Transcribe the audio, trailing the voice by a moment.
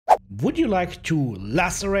Would you like to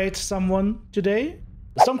lacerate someone today?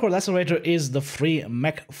 The Stormcrow Lacerator is the free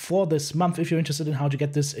mech for this month. If you're interested in how to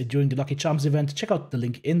get this during the Lucky Charms event, check out the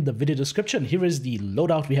link in the video description. Here is the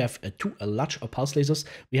loadout. We have two large pulse lasers.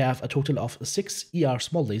 We have a total of 6 ER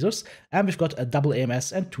small lasers. And we've got a double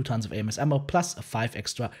AMS and 2 tons of AMS ammo, plus 5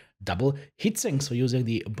 extra double heatsinks. So using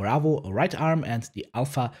the Bravo right arm and the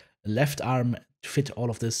Alpha left arm to fit all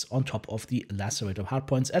of this on top of the Lacerator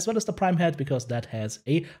hardpoints, as well as the Prime Head, because that has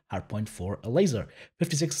a hardpoint for a laser.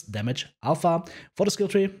 56 damage alpha. For the skill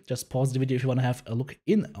tree, just pause the video if you want to have a look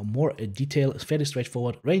in more detail. It's fairly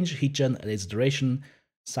straightforward. Range, heat gen, laser duration,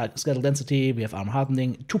 skeletal density, we have armor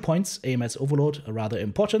hardening, 2 points, AMS overload, rather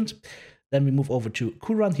important. Then we move over to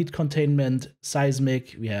cool run, heat containment,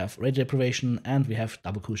 seismic, we have radiant deprivation, and we have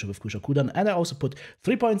double crucial with crucial cooldown. And I also put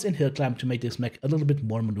 3 points in hill climb to make this mech a little bit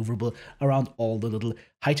more maneuverable around all the little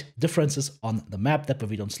height differences on the map. That way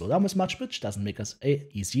we don't slow down as much, which doesn't make us an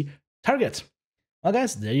easy target. Well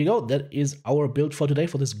guys, there you go. That is our build for today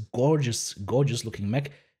for this gorgeous, gorgeous looking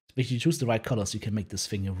mech. If you choose the right colors, you can make this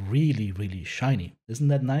thing really, really shiny. Isn't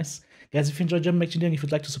that nice? Guys, if you enjoyed German Mechgineering, if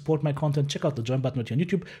you'd like to support my content, check out the join button right here on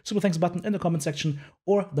YouTube, super thanks button in the comment section,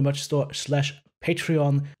 or the merch store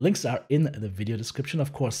 /Patreon. Links are in the video description,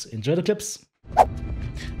 of course. Enjoy the clips. I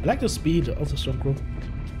like the speed of the Stormcrow.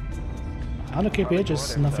 100 kph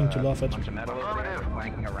is nothing to laugh at.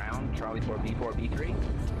 Flanking around, Charlie 4, B4, B3.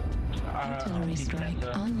 Artillery strike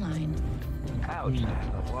online. Ouch,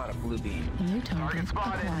 a lot of blue beam. New target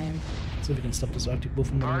acquired. See if we can stop this Arctic Bull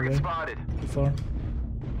from running away too far.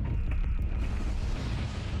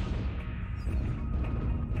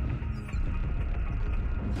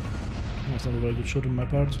 That's not a very good shot on my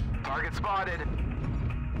part. Target spotted.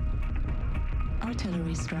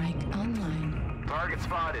 Artillery strike online. Target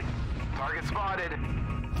spotted. Target spotted.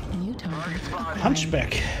 New target acquired.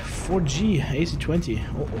 Hunchback 4G AC20.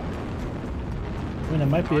 Uh-oh. I mean, I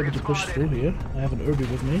might be able to push through here. I have an Irby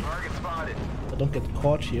with me. Target spotted. I don't get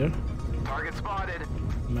caught here. Target spotted.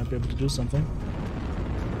 I might be able to do something.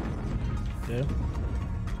 Okay.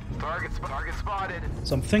 Target spotted.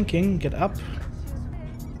 So I'm thinking, get up.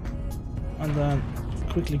 And then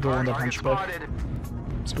quickly go on that hunchback.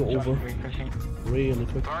 Let's go over really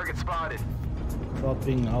quick. Target spotted. Without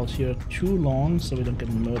being out here too long, so we don't get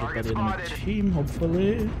murdered by the enemy team,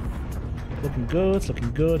 hopefully. Looking good,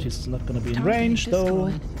 looking good. He's not gonna be in range though.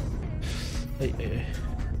 Hey, hey.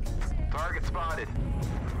 Target spotted.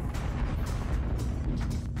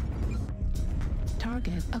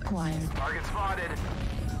 Target acquired. Target spotted.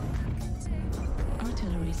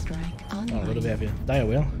 Artillery strike online. Oh, what do we have here? Dire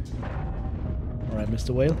whale. Alright, Mr.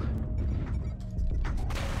 Whale.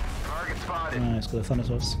 Target spotted. Let's go to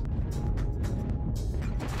Thanatos.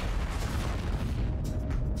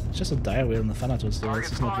 It's just a dire whale in the Thanatos though.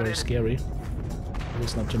 This is not very scary. At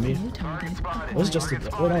least not to me. New target acquired. Oh, it's just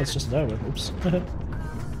a, oh no, it's just a dire whale. Oops.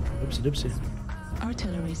 Oopsie doopsie.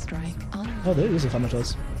 Artillery strike online. Oh, there is a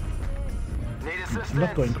Thanatos. Need assistance. I'm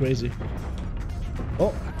not going crazy.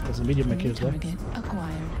 Oh, there's a medium mech here New as well. target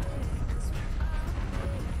acquired.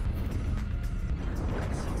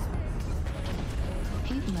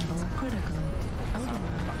 Heat level critical.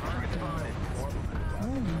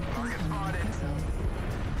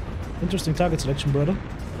 Interesting target selection, brother.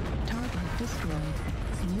 Target destroyed.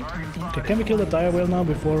 New target. Okay, can we kill the dire whale now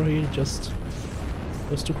before he just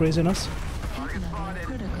goes too crazy on us? Heat level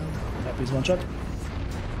critical. Yep, he's one shot.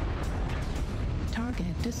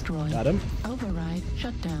 Target destroyed. Got him. Override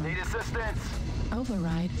shutdown. Need assistance.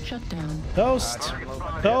 Override shutdown. Toast!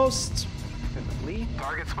 Toast!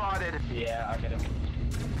 Target spotted. Yeah, I get him.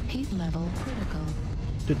 Heat level critical.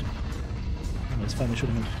 Dude. Oh, it's finally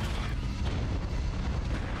shooting him.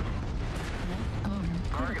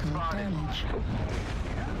 Critical damage.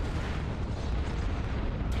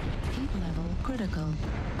 Heat level critical.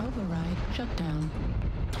 Override shutdown.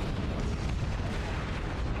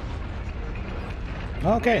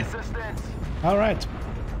 Okay. Assistance. Alright.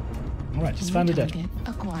 Alright, he's finally dead. Target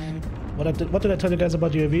acquired. What did I tell you guys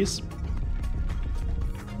about UAVs?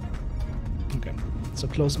 Okay. It's a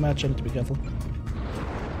close match, I need to be careful.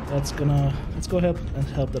 Let's go ahead and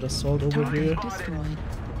help that assault over Target here. destroyed.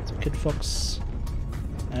 So Kid Fox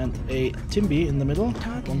and a Timby in the middle.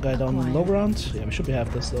 Target One guy down in the acquired. low ground. Yeah, we should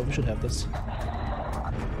have this though. We should have this.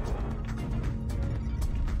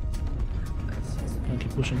 I'll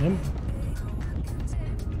keep pushing him.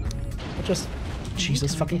 But just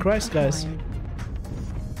Jesus fucking Christ, guys. Acquired.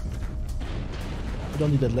 You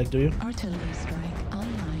don't need that leg, do you? Artillery strike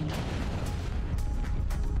online.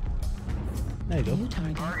 There you go. New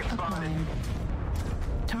target acquired.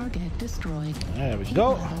 Target destroyed. There we Heat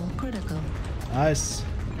go. level critical. Nice.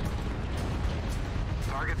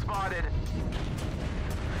 Target spotted.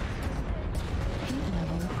 Heat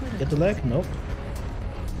level critical. Get the leg? Nope.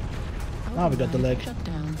 Ah, we got the leg. Shut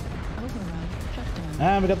down. Override shut down.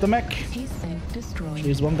 And we got the mech. Heat sink destroyed.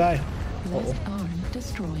 She's one guy. Left arm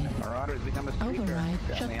destroyed. Marauders become a streaker. Override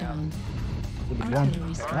shut down. Would be warm.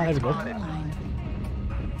 Artillery Ah, there we go. online.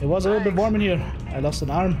 It was a little bit warm in here. I lost an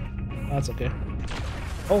arm. That's okay.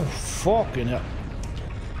 Oh, fucking hell.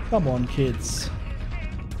 Come on, kids.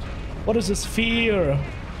 What is this fear?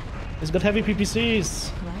 It's got heavy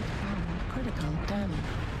PPCs. Right arm critical damage.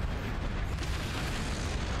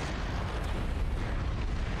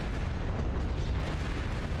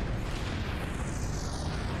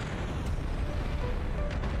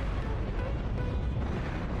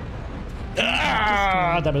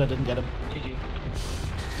 Ah, damn it, I didn't get him. GG.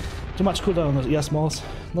 Too much cooldown on the smalls.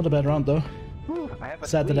 Not a bad round though. I have a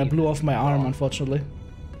Sad that I sleeve. blew off my arm, unfortunately.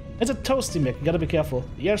 It's a toasty mech, you gotta be careful.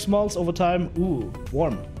 The air smalls over time, ooh,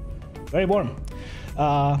 warm. Very warm.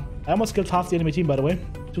 I almost killed half the enemy team, by the way.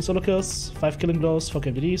 2 solo kills, 5 killing blows, 4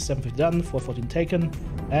 KMDs, 750 done, 414 taken,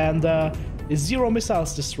 and 0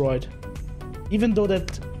 missiles destroyed. Even though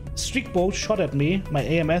that streak bolt shot at me, my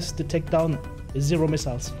AMS did take down 0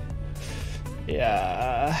 missiles.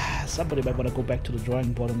 Yeah, somebody might want to go back to the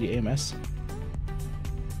drawing board on the AMS.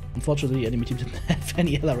 Unfortunately, the enemy team didn't have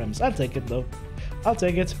any LRMs. I'll take it though. I'll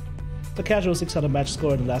take it. The casual 600 match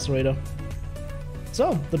score in the Lacerator.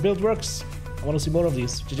 So, the build works. I want to see more of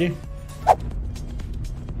these. GG.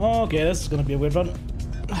 Okay, this is gonna be a weird one.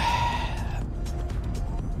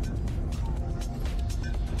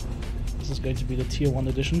 This is going to be the tier 1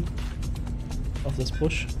 edition of this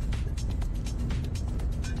push.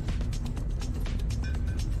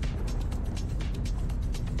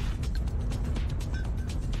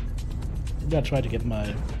 I'm gonna try to get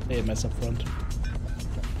my AMS up front.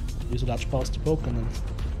 Use a large pulse to poke and then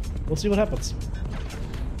we'll see what happens.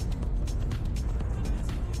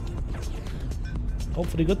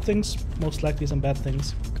 Hopefully good things, most likely some bad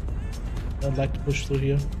things. I don't like to push through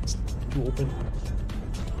here, it's too open.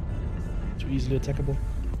 Too easily attackable.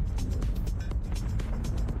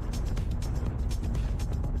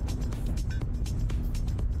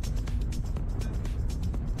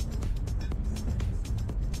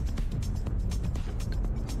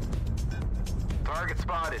 Target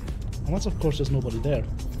spotted. Unless of course there's nobody there.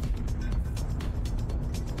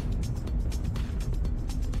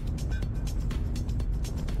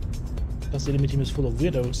 Because the enemy team is full of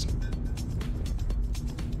weirdos.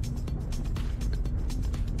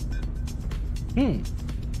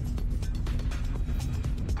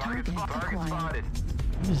 Target Target acquired. spotted.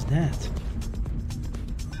 What is that?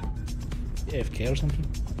 AFK or something?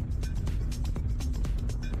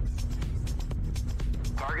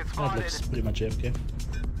 Target That spotted. looks pretty much AFK.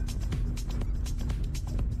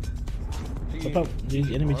 But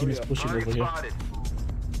the enemy team is pushing Target over here. spotted.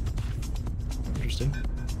 Interesting.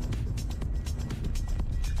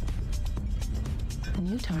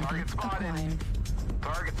 New target Target spotted. acquired.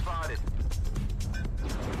 Target spotted.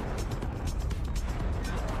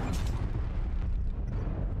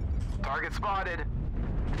 Target spotted.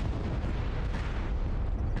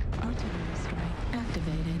 Artillery strike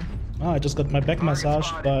activated. Ah, I just got my back Target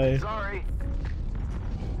massaged by spotted. Sorry.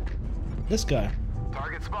 this guy.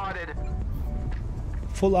 Target spotted.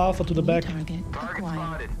 Full alpha to the New back. target Target acquired.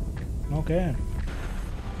 spotted. Okay.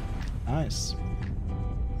 Nice.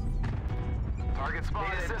 Target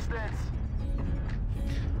spotted. Need assistance.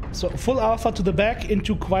 So full alpha to the back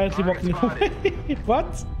into quietly Target walking away.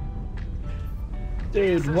 What?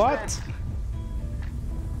 Dude, what? Assistance.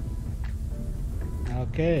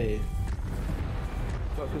 Okay.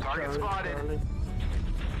 Target spotted.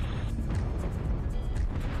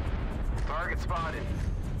 Target spotted.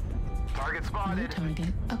 Target New spotted.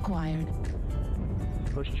 target acquired.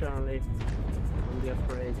 Push Charlie. Don't be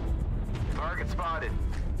afraid. Target spotted.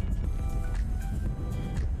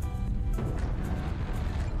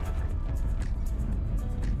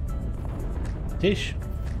 Tish.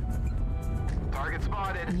 Target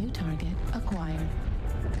spotted. New target acquired.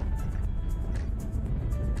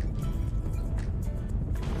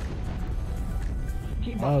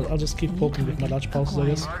 I'll just keep poking with my large pulses, I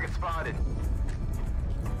guess. Target spotted.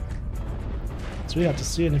 It's really hard to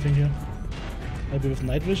see anything here. Maybe with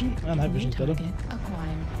night vision? Ah, night New vision's better. target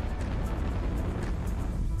acquired.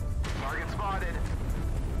 Target spotted.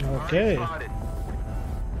 Okay. Target spotted.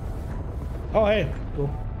 Oh, hey. Cool.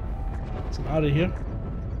 It's an out of here.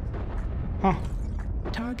 Huh.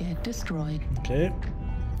 Target destroyed. Okay.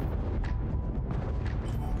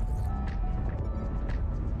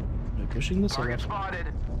 We're pushing this or Target what? spotted.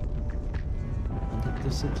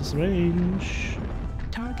 And this range.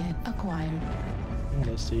 Target acquired. Oh,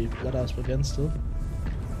 let's see. Blood Asp again still.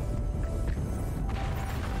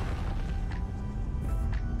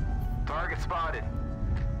 Target spotted.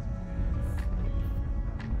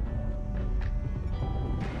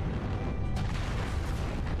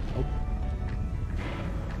 Oh.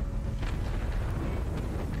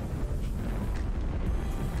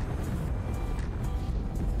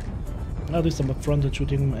 At least I'm up front and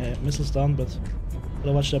shooting missiles down, but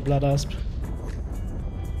gotta watch that Blood Asp.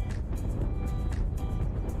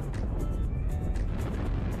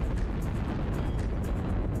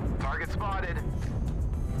 Target spotted.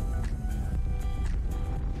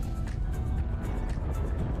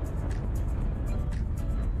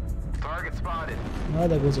 Target spotted. Ah,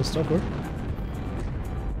 there goes a stalker.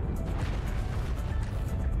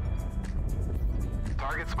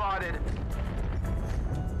 Target spotted.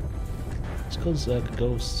 Let's go Zerg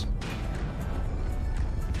Ghost.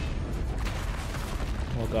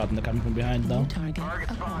 Oh god, and they're coming from behind now. New target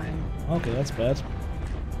Target acquired. spotted. Okay, that's bad.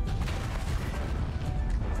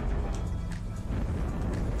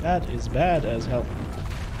 That is bad as hell.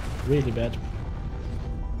 Really bad.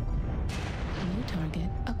 New target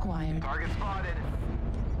acquired. Target spotted.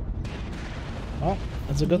 Oh,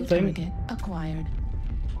 that's a good New thing. target acquired.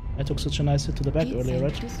 I took such a nice hit to the back Heat earlier, sink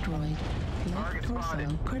right? destroyed. Left Target torso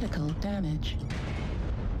spotted. critical damage.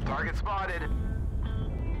 Target spotted.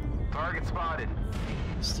 Target spotted.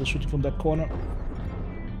 Still shooting from that corner.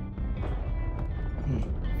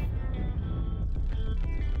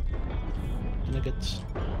 Can I get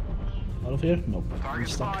out of here? Nope. I'm Target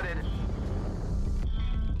stuck. spotted.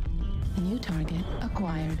 New target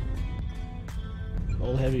acquired.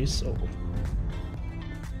 All heavies. Oh.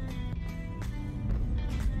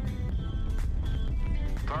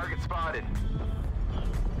 Target spotted.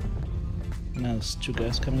 Now there's two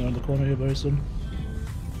guys coming around the corner here very soon.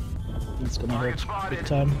 It's gonna Target hurt big spotted.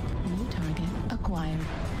 time. New target acquired.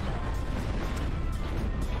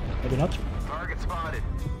 Maybe not. Target spotted.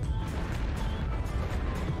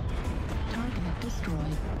 Target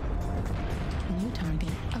destroyed. New target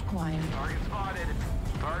acquired. Target spotted.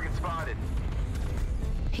 Target spotted.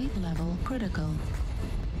 Heat level critical.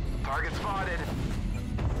 Target spotted.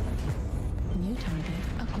 New target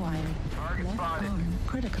acquired. Target Left spotted. arm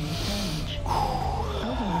critical damage.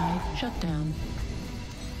 Override shutdown.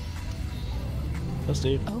 That's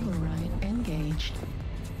the. Override engaged.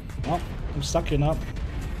 Oh, I'm stuck here now.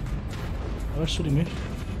 Who's shooting me?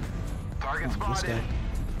 Target Oh, this spotted. guy.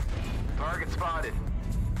 Target spotted.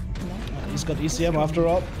 Left He's arm got ECM after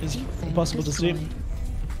all. It's Heat sink impossible to see. destroyed.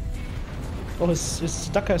 Oh, his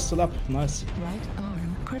ducker is still up. Nice. Right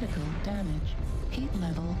arm critical damage. Heat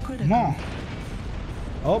level critical. No.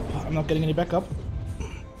 Oh, I'm not getting any backup.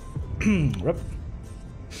 Rip.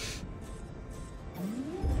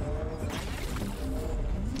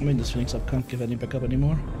 I mean, this Phoenix up can't give any backup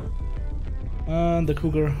anymore. And the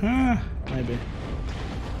Cougar, maybe.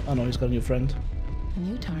 Oh no, he's got a new friend.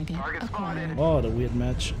 New target Target acquired. spotted. Oh, the weird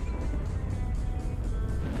match.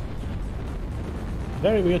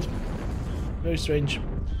 Very weird. Very strange.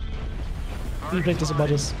 You played this about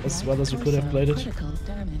as well as you could have played it. Critical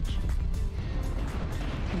damage.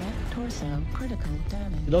 Left torso critical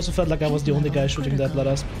damage. It also felt like I was the only guy shooting that Blood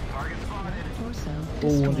Asp. Target spotted. Torso Oh,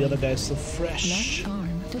 and the destroyed. other guy is so fresh Left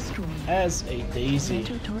arm destroyed. as a daisy.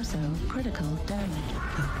 Center torso critical damage.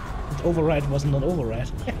 That override wasn't an override.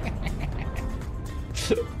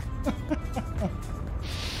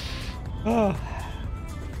 Oh.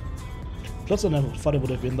 Plus, I never thought it would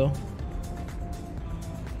have been though.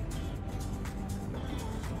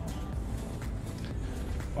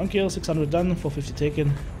 One kill, 600 done, 450 taken,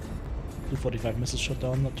 245 missiles shot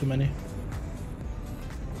down, not too many.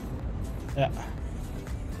 Yeah.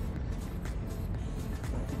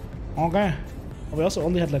 Okay. Oh, we also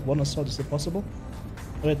only had like one assault, is that possible?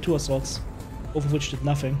 We had two assaults, both of which did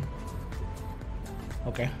nothing.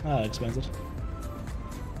 Okay, that explains it.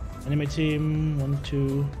 Enemy team, 1,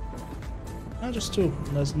 2. Just 2.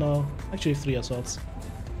 There's no. Actually, 3 assaults.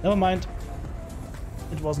 Never mind.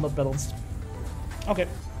 It was not balanced. Okay,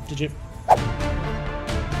 GG.